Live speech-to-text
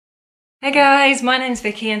Hey guys, my name's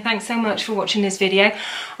Vicky and thanks so much for watching this video.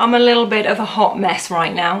 I'm a little bit of a hot mess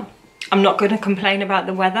right now. I'm not going to complain about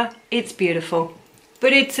the weather, it's beautiful.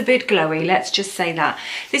 But it's a bit glowy, let's just say that.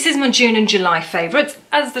 This is my June and July favourites,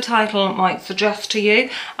 as the title might suggest to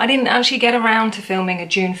you. I didn't actually get around to filming a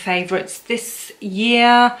June favourites this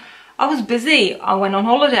year. I was busy, I went on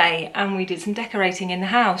holiday and we did some decorating in the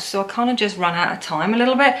house, so I kind of just ran out of time a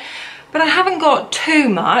little bit. But I haven't got too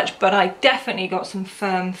much, but I definitely got some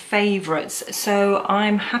firm favourites, so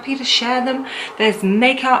I'm happy to share them. There's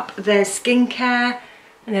makeup, there's skincare,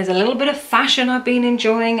 and there's a little bit of fashion I've been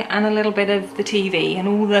enjoying, and a little bit of the TV, and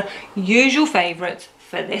all the usual favourites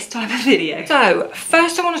for this type of video. So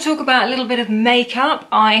first I want to talk about a little bit of makeup.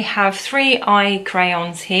 I have 3 eye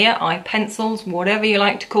crayons here, eye pencils, whatever you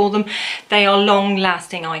like to call them. They are long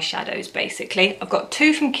lasting eyeshadows basically. I've got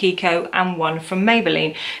 2 from Kiko and 1 from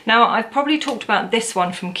Maybelline. Now I've probably talked about this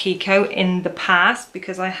one from Kiko in the past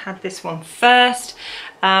because I had this one first.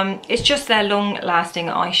 It's just their long lasting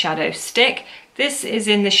eyeshadow stick. This is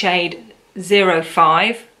in the shade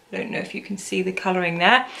 05. I don't know if you can see the colouring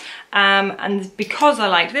there. And because I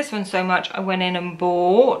liked this one so much, I went in and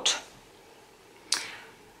bought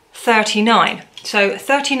 39. So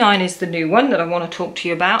 39 is the new one that I want to talk to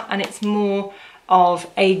you about, and it's more of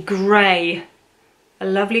a grey, a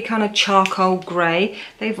lovely kind of charcoal grey.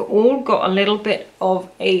 They've all got a little bit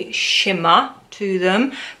of a shimmer to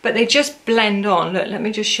them, but they just blend on. Look, let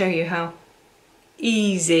me just show you how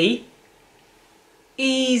easy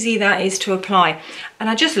that is to apply, and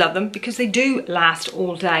I just love them because they do last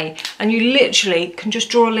all day, and you literally can just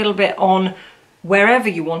draw a little bit on wherever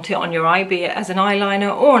you want it on your eye, be it as an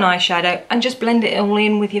eyeliner or an eyeshadow, and just blend it all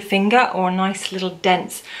in with your finger or a nice little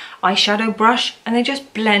dense eyeshadow brush, and they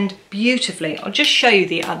just blend beautifully. I'll just show you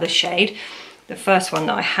the other shade, the first one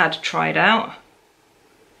that I had tried out.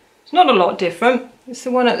 It's not a lot different. It's the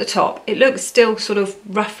one at the top. It looks still sort of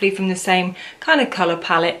roughly from the same kind of colour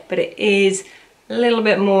palette, but it is a little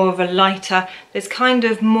bit more of a lighter. There's kind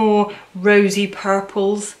of more rosy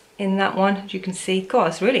purples in that one, as you can see. God,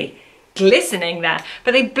 it's really glistening there.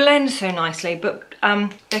 But they blend so nicely, but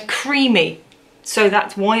they're creamy, so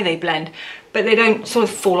that's why they blend. But they don't sort of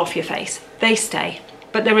fall off your face. They stay,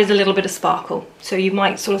 but there is a little bit of sparkle. So you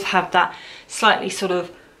might sort of have that slightly sort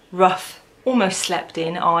of rough, almost slept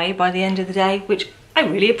in eye by the end of the day, which I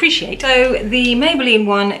really appreciate. So the Maybelline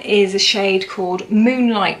one is a shade called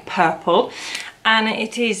Moonlight Purple, and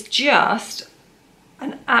it is just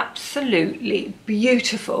an absolutely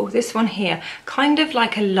beautiful, this one here, kind of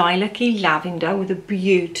like a lilac-y lavender with a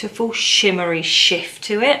beautiful shimmery shift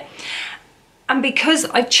to it. And because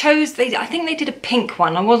I chose, I think they did a pink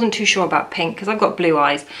one. I wasn't too sure about pink because I've got blue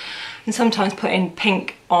eyes, and sometimes putting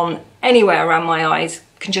pink on anywhere around my eyes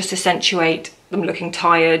can just accentuate them looking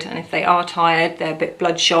tired, and if they are tired they're a bit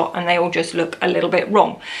bloodshot and they all just look a little bit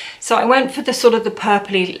wrong. So I went for the sort of the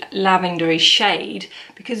purpley lavendery shade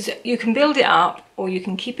because you can build it up or you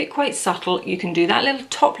can keep it quite subtle. You can do that little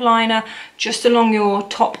top liner just along your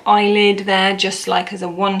top eyelid there, just like as a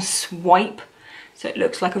one swipe, so it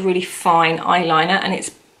looks like a really fine eyeliner and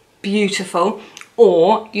it's beautiful.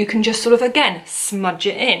 Or you can just sort of again smudge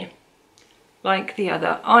it in like the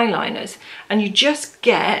other eyeliners, and you just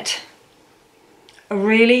get a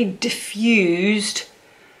really diffused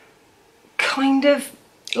kind of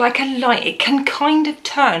like a light. It can kind of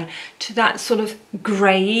turn to that sort of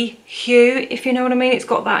grey hue, if you know what I mean. It's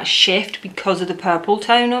got that shift because of the purple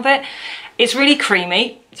tone of it. It's really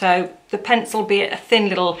creamy, so the pencil, be it a thin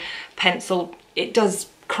little pencil, it does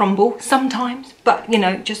crumble sometimes, but you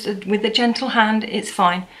know, just with a gentle hand it's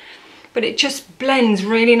fine. But it just blends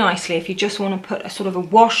really nicely if you just want to put a sort of a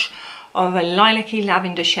wash of a lilac-y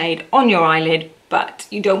lavender shade on your eyelid, but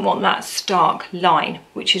you don't want that stark line,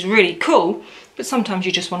 which is really cool, but sometimes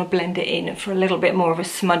you just want to blend it in for a little bit more of a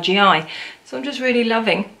smudgy eye. So I'm just really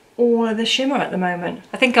loving all of the shimmer at the moment.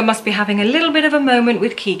 I think I must be having a little bit of a moment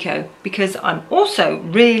with Kiko because I'm also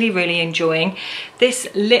really enjoying this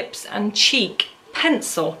Lips and Cheek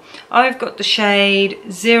pencil. I've got the shade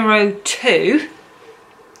 02.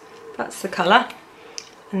 That's the colour,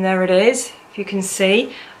 and there it is, if you can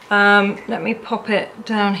see. Let me pop it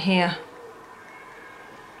down here.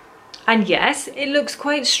 And yes, it looks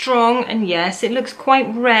quite strong, and yes, it looks quite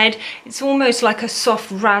red. It's almost like a soft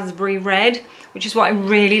raspberry red, which is what I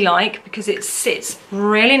really like because it sits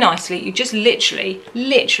really nicely. You just literally,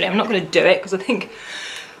 I'm not going to do it because I think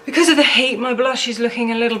because of the heat my blush is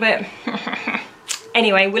looking a little bit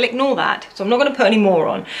anyway, we'll ignore that, so I'm not going to put any more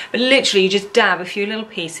on, but literally you just dab a few little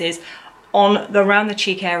pieces on around the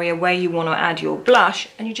cheek area where you want to add your blush,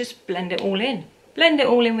 and you just blend it all in. blend it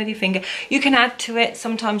all in with your finger. You can add to it.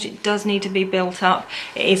 Sometimes it does need to be built up.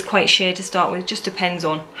 It is quite sheer to start with. It just depends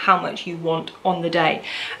on how much you want on the day.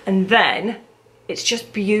 And then it's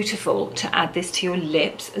just beautiful to add this to your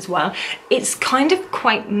lips as well. It's kind of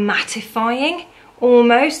quite mattifying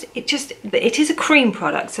almost. It is a cream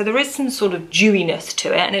product, so there is some sort of dewiness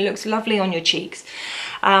to it, and it looks lovely on your cheeks.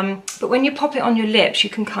 But when you pop it on your lips, you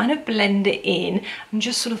can kind of blend it in and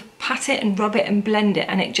just sort of pat it and rub it and blend it,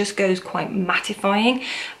 and it just goes quite mattifying,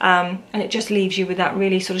 and it just leaves you with that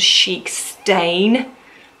really sort of chic stain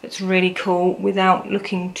that's really cool without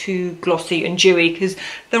looking too glossy and dewy, because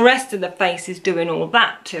the rest of the face is doing all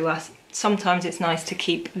that to us. Sometimes it's nice to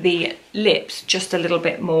keep the lips just a little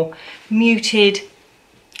bit more muted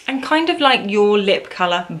and kind of like your lip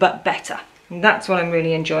colour, but better. And that's what I'm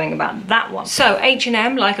really enjoying about that one. So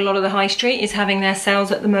H&M, like a lot of the high street, is having their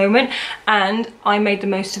sales at the moment, and I made the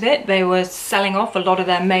most of it. They were selling off a lot of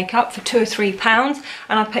their makeup for £2 or £3,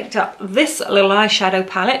 and I picked up this little eyeshadow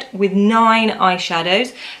palette with 9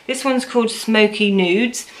 eyeshadows. This one's called Smoky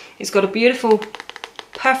Nudes. It's got a beautiful,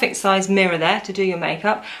 perfect size mirror there to do your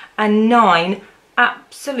makeup, and 9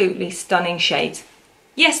 absolutely stunning shades.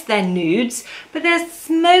 Yes, they're nudes, but they're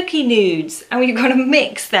smoky nudes, and we've got a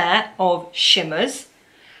mix there of shimmers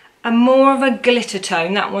and more of a glitter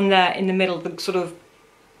tone. That one there in the middle, the sort of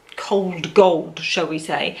cold gold, shall we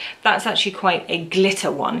say, that's actually quite a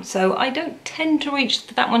glitter one, so I don't tend to reach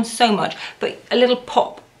that one so much, but a little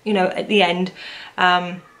pop, you know, at the end,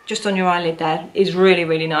 just on your eyelid there, is really,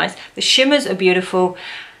 really nice. The shimmers are beautiful,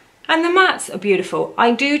 and the mattes are beautiful.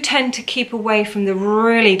 I do tend to keep away from the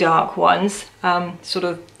really dark ones, sort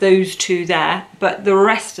of those two there, but the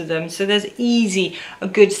rest of them, so there's easy a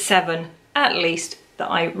good 7 at least that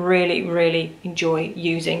I really, really enjoy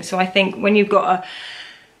using. So I think when you've got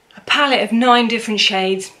a palette of 9 different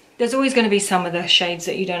shades, there's always going to be some of the shades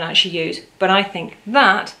that you don't actually use, but I think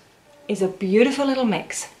that is a beautiful little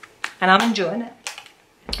mix, and I'm enjoying it.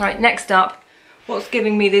 Right, next up, what's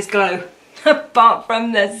giving me this glow? Apart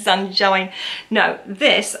from the sunshine. No,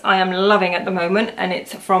 this I am loving at the moment, and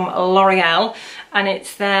it's from L'Oreal, and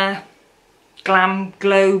it's their Glam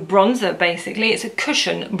Glow bronzer. Basically, it's a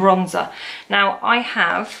cushion bronzer. Now, I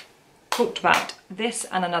have talked about this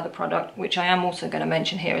and another product, which I am also going to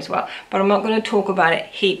mention here as well, but I'm not going to talk about it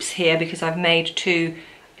heaps here because I've made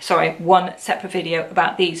one separate video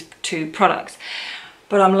about these 2 products.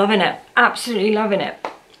 But I'm loving it, absolutely loving it.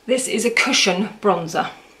 This is a cushion bronzer.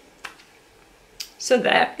 So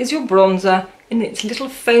there is your bronzer in its little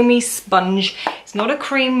foamy sponge. It's not a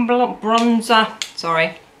cream bronzer,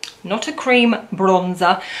 sorry, not a cream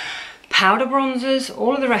bronzer. Powder bronzers,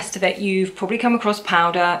 all of the rest of it, you've probably come across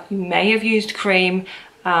powder, you may have used cream.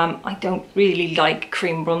 I don't really like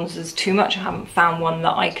cream bronzers too much. I haven't found one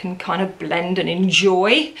that I can kind of blend and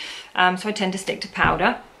enjoy, so I tend to stick to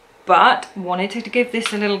powder, but wanted to give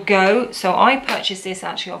this a little go. So I purchased this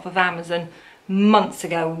actually off of Amazon months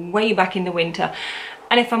ago, way back in the winter,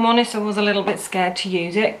 and if I'm honest, I was a little bit scared to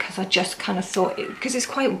use it because I just kind of thought, because it's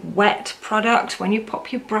quite wet product when you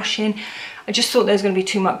pop your brush in, I just thought there's going to be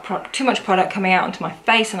too much product coming out onto my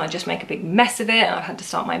face and I'd just make a big mess of it, and I had to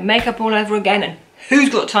start my makeup all over again, and who's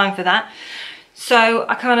got time for that? So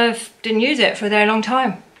I kind of didn't use it for a very long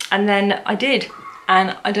time, and then I did,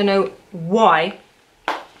 and I don't know why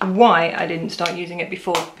I didn't start using it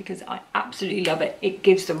before, because I absolutely love it. It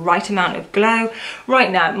gives the right amount of glow. Right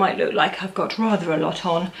now it might look like I've got rather a lot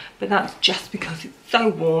on, but that's just because it's so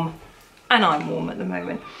warm, and I'm warm at the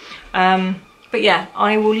moment. But yeah,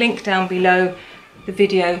 I will link down below the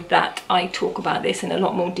video that I talk about this in a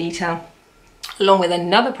lot more detail, along with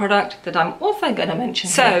another product that I'm also going to mention.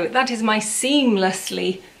 So that is my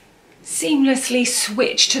seamlessly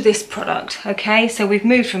switch to this product. Okay, so we've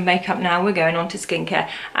moved from makeup now, we're going on to skincare,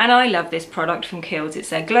 and I love this product from Kiehls. It's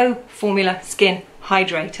their Glow Formula Skin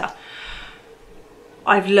Hydrator.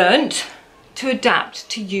 I've learnt to adapt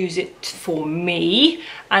to use it for me,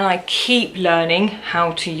 and I keep learning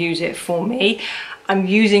how to use it for me. I'm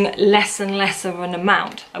using less and less of an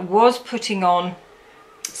amount. I was putting on,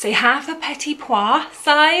 say, half a petit pois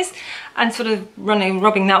size and sort of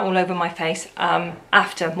rubbing that all over my face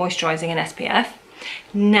after moisturising and SPF.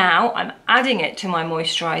 Now I'm adding it to my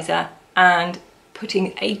moisturiser and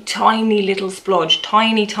putting a tiny little splodge,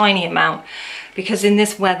 tiny amount, because in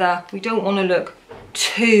this weather we don't want to look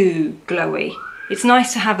too glowy. It's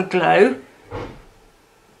nice to have a glow,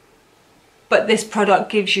 but this product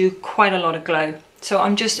gives you quite a lot of glow. So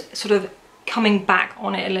I'm just sort of coming back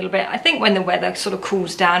on it a little bit. I think when the weather sort of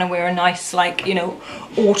cools down and we're a nice, like, you know,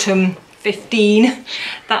 autumn 15,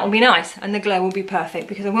 that will be nice, and the glow will be perfect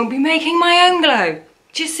because I won't be making my own glow.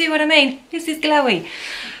 Do you see what I mean? This is glowy.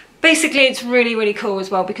 Basically, it's really, really cool as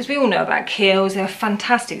well because we all know about Kiehls. They're a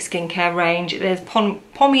fantastic skincare range. There's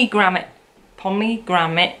pomegranate.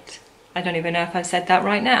 I don't even know if I said that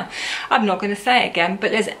right now. I'm not going to say it again,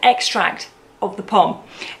 but there's extract of the pom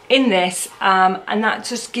in this, and that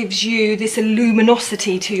just gives you this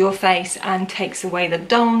luminosity to your face and takes away the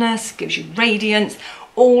dullness, gives you radiance,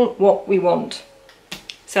 all what we want.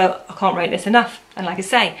 So I can't rate this enough. And like I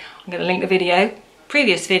say, I'm going to link the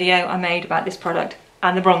previous video I made about this product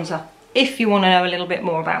and the bronzer, if you want to know a little bit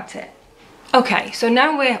more about it. Okay, so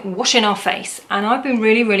now we're washing our face, and I've been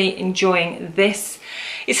really, really enjoying this.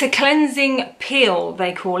 It's a cleansing peel,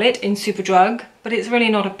 they call it, in Superdrug, but it's really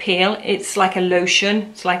not a peel. It's like a lotion.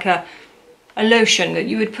 It's like a lotion that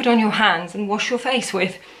you would put on your hands and wash your face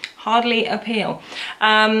with. Hardly a peel.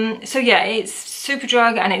 So yeah, it's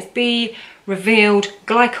Superdrug and it's B.Revealed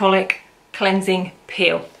Gycolic Cleansing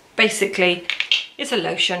Peel. Basically, it's a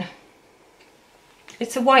lotion.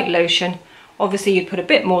 It's a white lotion. Obviously, you'd put a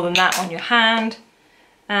bit more than that on your hand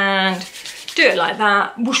and do it like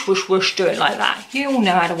that. Whoosh, whoosh, whoosh, do it like that. You all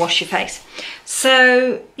know how to wash your face.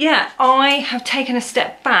 So, yeah, I have taken a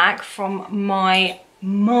step back from my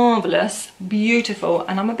marvellous, beautiful,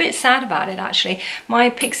 and I'm a bit sad about it actually, my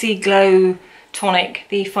Pixi Glow Tonic,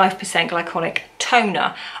 the 5% Glycolic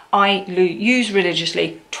toner. I use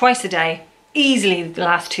religiously twice a day, easily the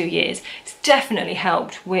last 2 years. It's definitely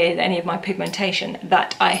helped with any of my pigmentation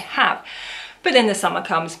that I have. But then the summer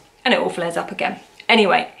comes and it all flares up again.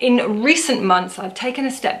 Anyway, in recent months, I've taken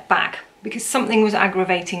a step back because something was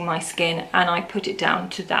aggravating my skin and I put it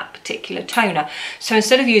down to that particular toner. So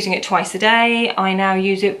instead of using it twice a day, I now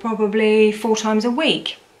use it probably 4 times a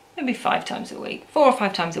week. Maybe 5 times a week, 4 or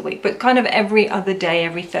 5 times a week, but kind of every other day,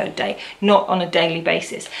 every third day, not on a daily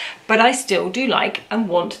basis. But I still do like and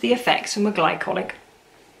want the effects from a glycolic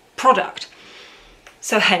product.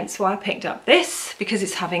 So hence why I picked up this, because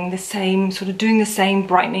it's having the same, sort of doing the same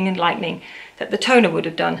brightening and lightening that the toner would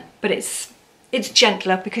have done, but it's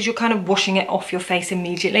gentler because you're kind of washing it off your face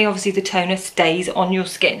immediately. Obviously the toner stays on your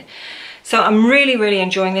skin. So I'm really, really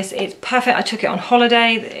enjoying this. It's perfect. I took it on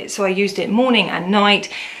holiday, so I used it morning and night.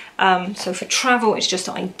 So for travel, it's just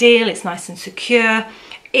ideal. It's nice and secure.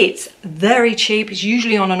 It's very cheap. It's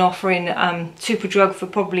usually on an offer in Superdrug for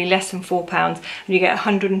probably less than £4, and you get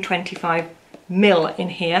 125 mil in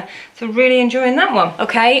here. So really enjoying that one.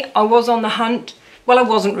 Okay, I was on the hunt. Well, I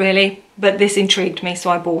wasn't really, but this intrigued me, so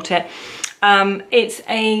I bought it. It's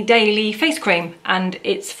a daily face cream and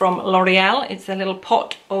it's from L'Oreal. It's a little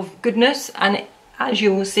pot of goodness, and as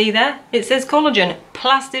you will see there, it says collagen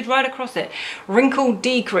plastered right across it. Wrinkle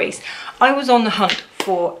de-crease. I was on the hunt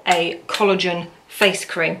for a collagen face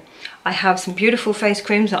cream. I have some beautiful face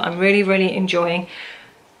creams that I'm really, really enjoying,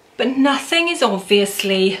 but nothing is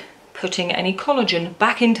obviously putting any collagen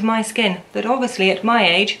back into my skin that obviously at my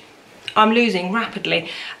age I'm losing rapidly.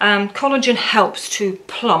 Collagen helps to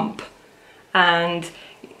plump and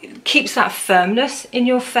keeps that firmness in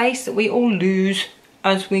your face that we all lose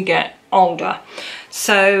as we get older.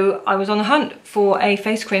 So I was on the hunt for a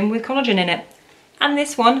face cream with collagen in it, and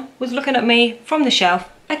this one was looking at me from the shelf.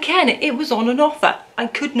 Again, it was on an offer. I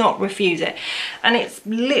could not refuse it, and it's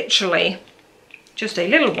literally just a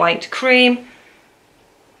little white cream.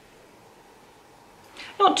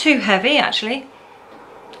 Not too heavy actually.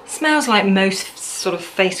 Smells like most sort of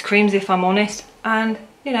face creams if I'm honest, and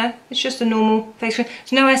you know, it's just a normal face cream.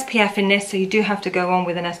 There's no SPF in this, so you do have to go on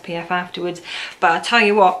with an SPF afterwards. But I tell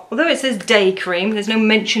you what, although it says day cream, there's no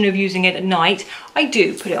mention of using it at night. I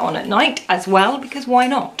do put it on at night as well, because why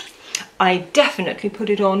not? I definitely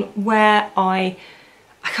put it on where I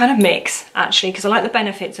kind of mix actually, because I like the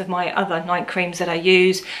benefits of my other night creams that I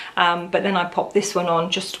use, but then I pop this one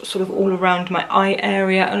on just sort of all around my eye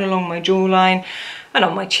area and along my jawline and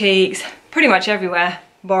on my cheeks, pretty much everywhere,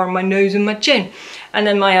 barring my nose and my chin. And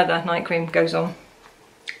then my other night cream goes on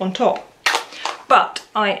top. But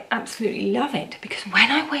I absolutely love it because when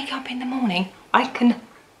I wake up in the morning, I can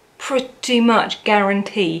pretty much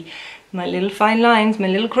guarantee my little fine lines, my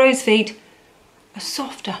little crow's feet are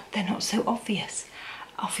softer. They're not so obvious.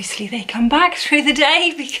 Obviously they come back through the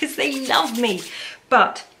day because they love me.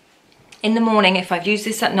 But in the morning, if I've used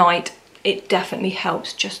this at night, it definitely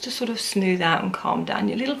helps just to sort of smooth out and calm down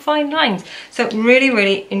your little fine lines. So really,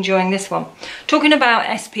 really enjoying this one. Talking about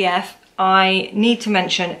SPF, I need to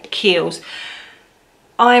mention Kiehls.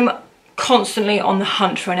 I'm constantly on the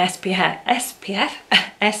hunt for an SPF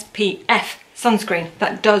sunscreen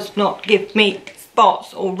that does not give me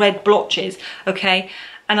spots or red blotches, okay?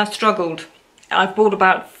 And I've struggled. I've bought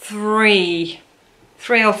about three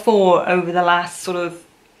or four over the last sort of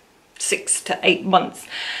 6 to 8 months.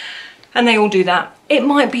 and they all do that. It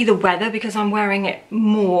might be the weather because I'm wearing it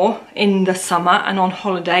more in the summer and on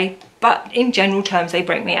holiday, but in general terms they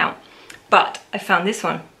break me out. But I found this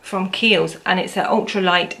one from Kiehls, and it's an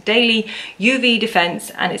ultralight daily UV defense,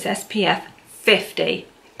 and it's SPF 50.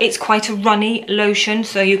 It's quite a runny lotion,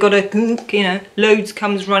 so you've got to, you know, loads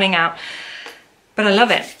comes running out. But I love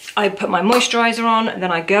it. I put my moisturiser on, and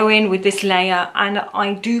then I go in with this layer, and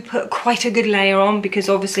I do put quite a good layer on, because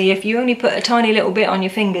obviously if you only put a tiny little bit on your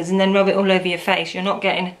fingers and then rub it all over your face, you're not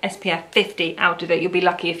getting SPF 50 out of it. You'll be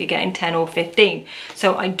lucky if you're getting 10 or 15.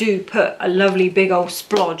 So I do put a lovely big old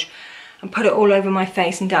splodge and put it all over my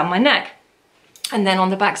face and down my neck, and then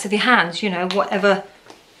on the backs of your hands, you know, whatever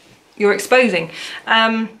you're exposing.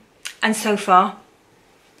 And so far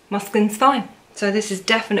my skin's fine. So this is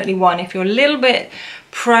definitely one if you're a little bit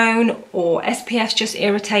prone or SPFs just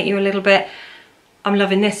irritate you a little bit. I'm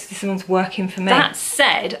loving this. This one's working for me. That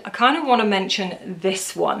said, I kind of want to mention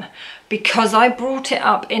this one because I brought it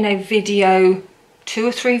up in a video 2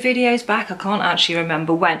 or 3 videos back. I can't actually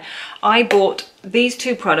remember when. I bought these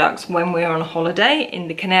 2 products when we were on holiday in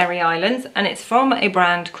the Canary Islands, and it's from a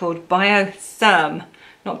brand called BioTherm.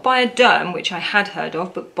 Not BioTherm, which I had heard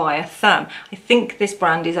of, but BioTherm. I think this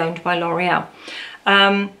brand is owned by L'Oreal.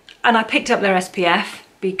 And I picked up their SPF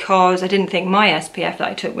because I didn't think my SPF that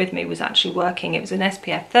I took with me was actually working. It was an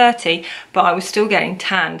SPF 30, but I was still getting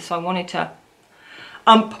tanned, so I wanted to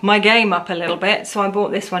ump my game up a little bit. So I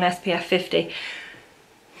bought this one, SPF 50.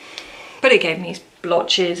 But it gave me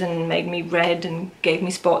blotches and made me red and gave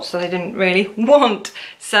me spots that I didn't really want.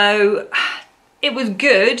 So it was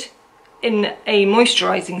good in a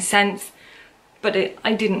moisturising sense, but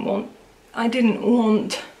I didn't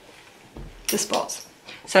want the spots.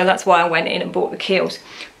 So that's why I went in and bought the Kiehls.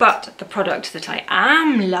 But the product that I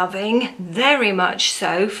am loving very much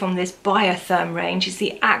so from this BioTherm range is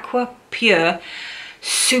the Aqua Pure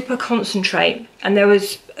Super Concentrate. And there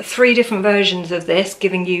was 3 different versions of this,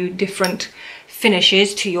 giving you different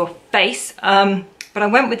finishes to your face. But I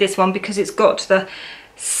went with this one because it's got the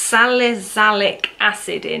salicylic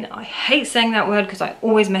acid in. I hate saying that word because I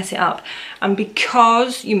always mess it up. And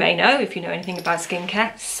because you may know, if you know anything about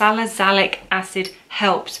skincare, salicylic acid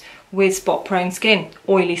helps with spot prone skin,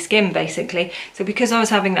 oily skin basically. So because I was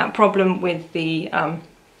having that problem with the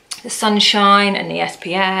sunshine and the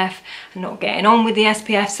SPF and not getting on with the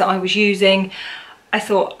SPFs that I was using, I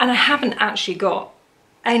thought, and I haven't actually got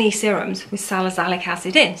any serums with salicylic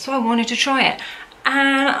acid in, so I wanted to try it.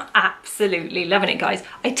 And I'm absolutely loving it, guys.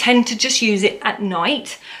 I tend to just use it at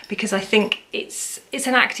night because I think it's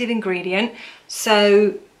an active ingredient.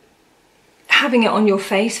 So having it on your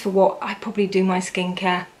face for what I probably do my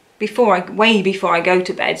skincare way before I go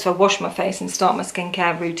to bed. So I wash my face and start my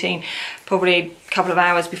skincare routine probably a couple of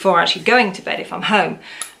hours before actually going to bed if I'm home.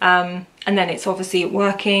 And then it's obviously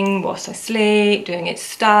working whilst I sleep, doing its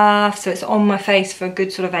stuff. So it's on my face for a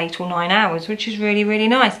good sort of 8 or 9 hours, which is really, really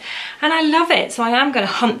nice. And I love it. So I am going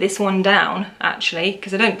to hunt this one down, actually,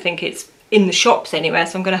 because I don't think it's in the shops anywhere.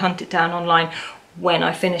 So I'm going to hunt it down online when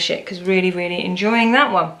I finish it, because really, really enjoying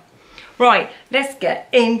that one. Right, let's get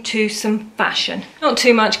into some fashion. Not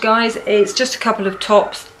too much, guys. It's just a couple of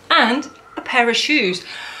tops and a pair of shoes.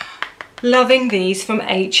 Loving these from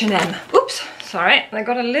H&M. Oops. Sorry, they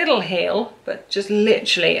got a little heel, but just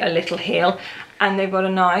literally a little heel, and they've got a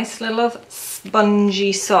nice little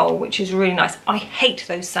spongy sole, which is really nice. I hate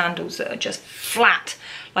those sandals that are just flat,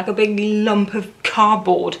 like a big lump of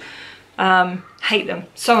cardboard. Hate them,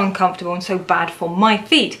 so uncomfortable and so bad for my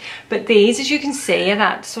feet. But these, as you can see, are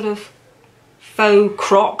that sort of faux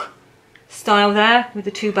croc style there with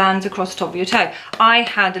the 2 bands across the top of your toe. I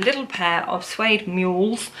had a little pair of suede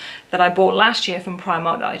mules that I bought last year from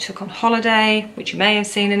Primark that I took on holiday, which you may have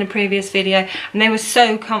seen in a previous video, and they were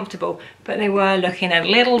so comfortable, but they were looking a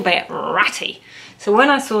little bit ratty. So when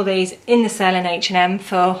I saw these in the sale in H&M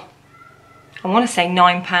for, I want to say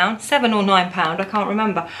 £9, £7 or £9, I can't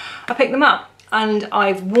remember, I picked them up and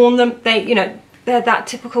I've worn them. They, you know, they're that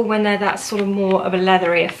typical when they're that sort of more of a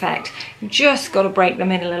leathery effect. You just got to break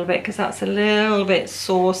them in a little bit because that's a little bit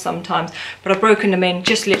sore sometimes. But I've broken them in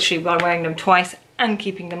just literally by wearing them twice and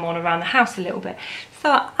keeping them on around the house a little bit.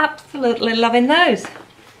 So absolutely loving those.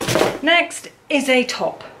 Next is a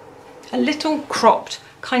top, a little cropped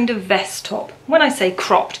kind of vest top. When I say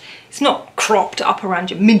cropped, it's not cropped up around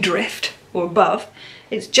your midriff or above.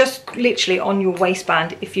 It's just literally on your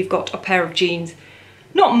waistband if you've got a pair of jeans.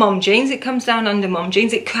 Not mom jeans, it comes down under mom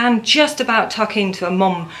jeans. It can just about tuck into a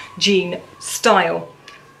mom jean style.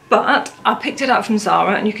 But I picked it up from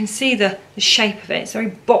Zara and you can see the shape of it. It's a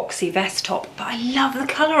very boxy vest top, but I love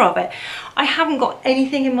the colour of it. I haven't got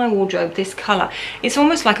anything in my wardrobe this colour. It's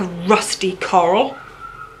almost like a rusty coral.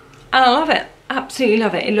 and I love it, absolutely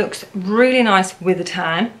love it. It looks really nice with a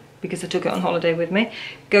tan because I took it on holiday with me.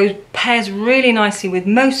 Pairs really nicely with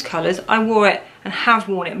most colours. I wore it and have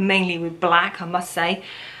worn it mainly with black, I must say,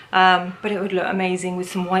 but it would look amazing with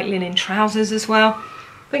some white linen trousers as well.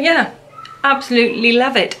 But yeah, absolutely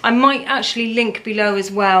love it. I might actually link below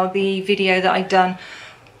as well the video that I'd done,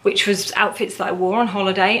 which was outfits that I wore on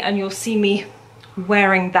holiday, and you'll see me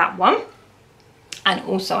wearing that one. And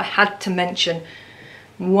also I had to mention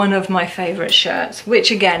one of my favourite shirts,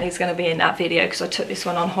 which again is going to be in that video because I took this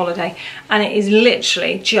one on holiday, and it is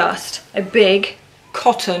literally just a big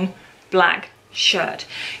cotton black shirt.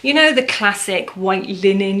 You know, the classic white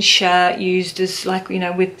linen shirt used as, like, you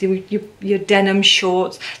know, with your denim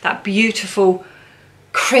shorts, that beautiful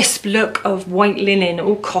crisp look of white linen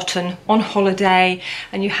or cotton on holiday,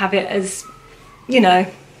 and you have it as, you know,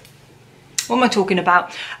 what am I talking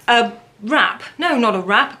about? A wrap, no, not a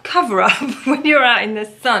wrap, cover up when you're out in the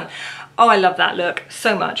sun. Oh, I love that look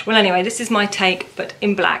so much. Well, anyway, this is my take, but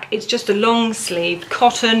in black. It's just a long sleeved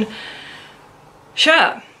cotton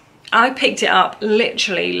shirt. I picked it up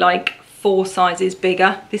literally like 4 sizes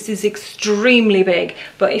bigger. This is extremely big,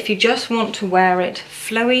 but if you just want to wear it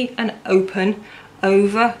flowy and open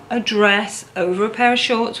over a dress, over a pair of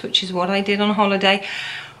shorts, which is what I did on holiday,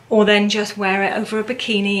 or then just wear it over a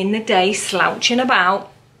bikini in the day, slouching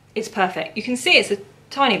about, it's perfect. You can see it's a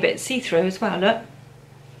tiny bit see-through as well, look.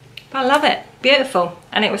 But I love it, beautiful.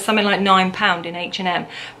 And it was something like £9 in H&M.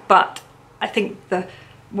 But I think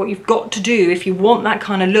what you've got to do if you want that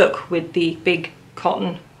kind of look with the big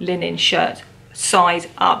cotton linen shirt, size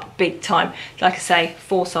up big time. Like I say,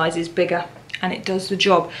 4 sizes bigger, and it does the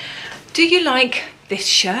job. Do you like this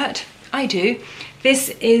shirt? I do. This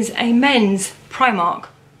is a men's Primark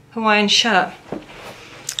Hawaiian shirt.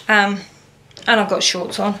 And I've got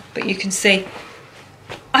shorts on, but you can see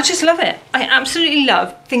I just love it. I absolutely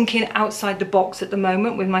love thinking outside the box at the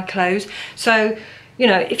moment with my clothes. So, you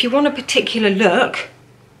know, if you want a particular look,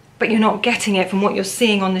 but you're not getting it from what you're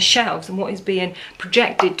seeing on the shelves and what is being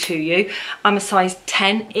projected to you. I'm a size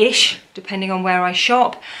 10-ish, depending on where I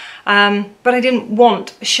shop. But I didn't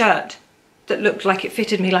want a shirt that looked like it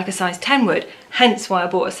fitted me like a size 10 would. Hence why I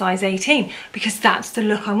bought a size 18, because that's the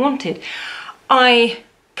look I wanted. I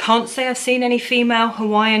can't say I've seen any female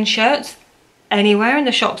Hawaiian shirts anywhere in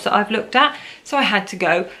the shops that I've looked at. So I had to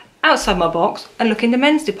go outside my box and look in the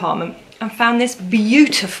men's department and found this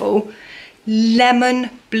beautiful lemon,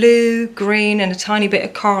 blue, green, and a tiny bit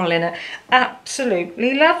of coral in it.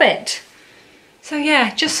 Absolutely love it. So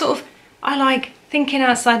yeah, just sort of, I like thinking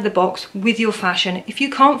outside the box with your fashion. If you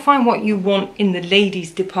can't find what you want in the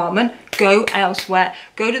ladies department, go elsewhere.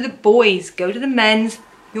 Go to the boys, go to the men's.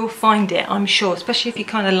 You'll find it, I'm sure, especially if you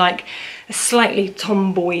kind of like a slightly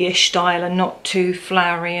tomboyish style and not too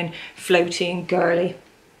flowery and floaty and girly,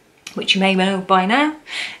 which you may know by now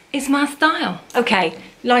is my style. Okay,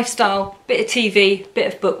 lifestyle, bit of TV,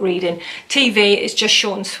 bit of book reading. TV is just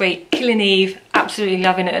short and sweet. Killing Eve, absolutely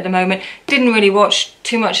loving it at the moment. Didn't really watch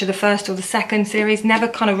too much of the first or the second series, never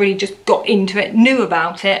kind of really just got into it, knew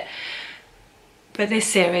about it. But this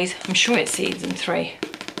series, I'm sure it's season 3.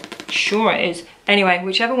 Sure it is. Anyway,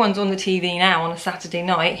 whichever one's on the TV now on a Saturday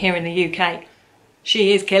night here in the UK,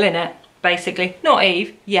 she is killing it, basically. Not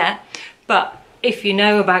Eve yet, but if you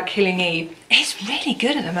know about Killing Eve, it's really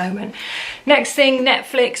good at the moment. Next thing,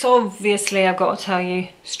 Netflix, obviously I've got to tell you,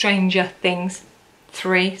 Stranger Things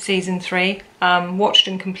 3, season 3, watched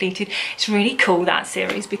and completed. It's really cool, that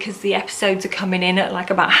series, because the episodes are coming in at like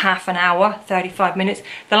about half an hour, 35 minutes.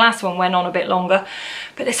 The last one went on a bit longer,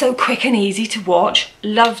 but they're so quick and easy to watch.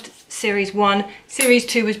 Loved series 1, series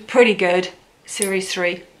 2 was pretty good, series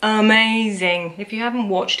 3, amazing. If you haven't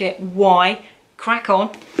watched it, why? Crack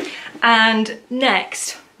on. And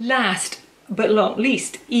next, last but not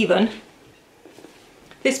least even,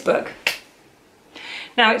 this book.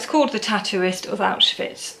 Now it's called The Tattooist of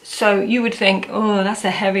Auschwitz, so you would think, oh, that's a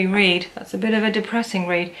heavy read, that's a bit of a depressing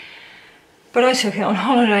read, but I took it on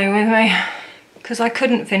holiday with me because I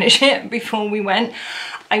couldn't finish it before we went.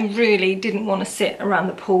 I really didn't want to sit around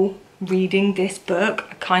the pool reading this book.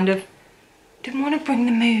 I kind of didn't want to bring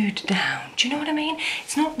the mood down, do you know what I mean?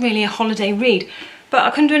 It's not really a holiday read, but I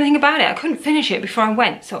couldn't do anything about it. I couldn't finish it before I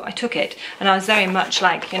went, so I took it, and I was very much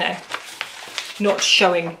like, you know, not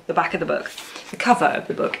showing the back of the book, the cover of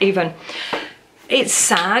the book even. It's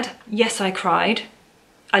sad, yes, I cried.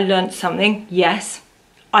 I learnt something, yes.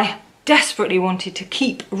 I desperately wanted to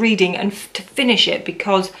keep reading and to finish it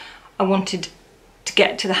because I wanted to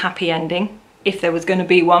get to the happy ending, if there was going to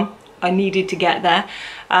be one. I needed to get there.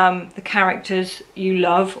 The characters, you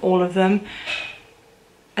love all of them,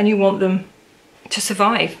 and you want them to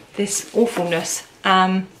survive this awfulness.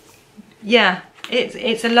 yeah,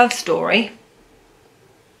 it's a love story,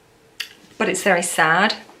 but it's very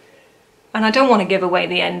sad. And I don't want to give away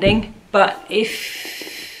the ending, but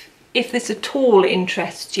if this at all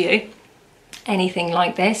interests you, anything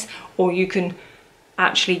like this, or you can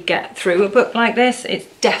actually get through a book like this, it's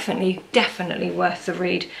definitely worth the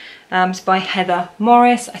read. It's by Heather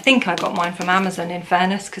Morris. I think I got mine from Amazon, in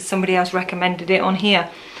fairness, because somebody else recommended it on here.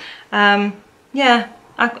 Yeah,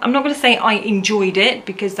 I'm not going to say I enjoyed it,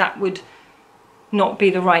 because that would not be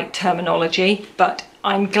the right terminology, but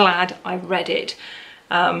I'm glad I read it.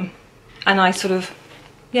 And I sort of,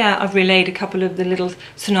 yeah, I've relayed a couple of the little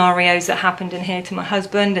scenarios that happened in here to my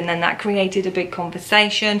husband, and then that created a big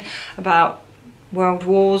conversation about world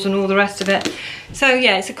wars and all the rest of it. So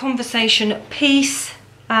yeah, it's a conversation piece,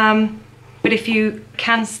 but if you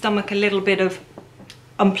can stomach a little bit of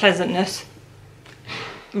unpleasantness,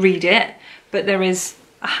 read it, but there is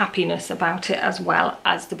a happiness about it as well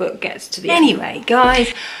as the book gets to the end. Anyway,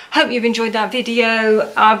 guys, hope you've enjoyed that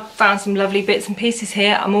video. I've found some lovely bits and pieces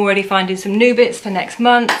here. I'm already finding some new bits for next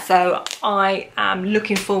month, so I am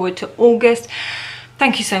looking forward to August.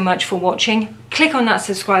 Thank you so much for watching. Click on that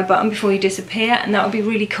subscribe button before you disappear, and that would be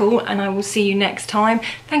really cool, and I will see you next time.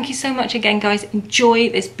 Thank you so much again, guys. Enjoy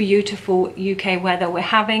this beautiful UK weather we're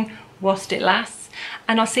having whilst it lasts,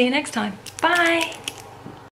 and I'll see you next time. Bye.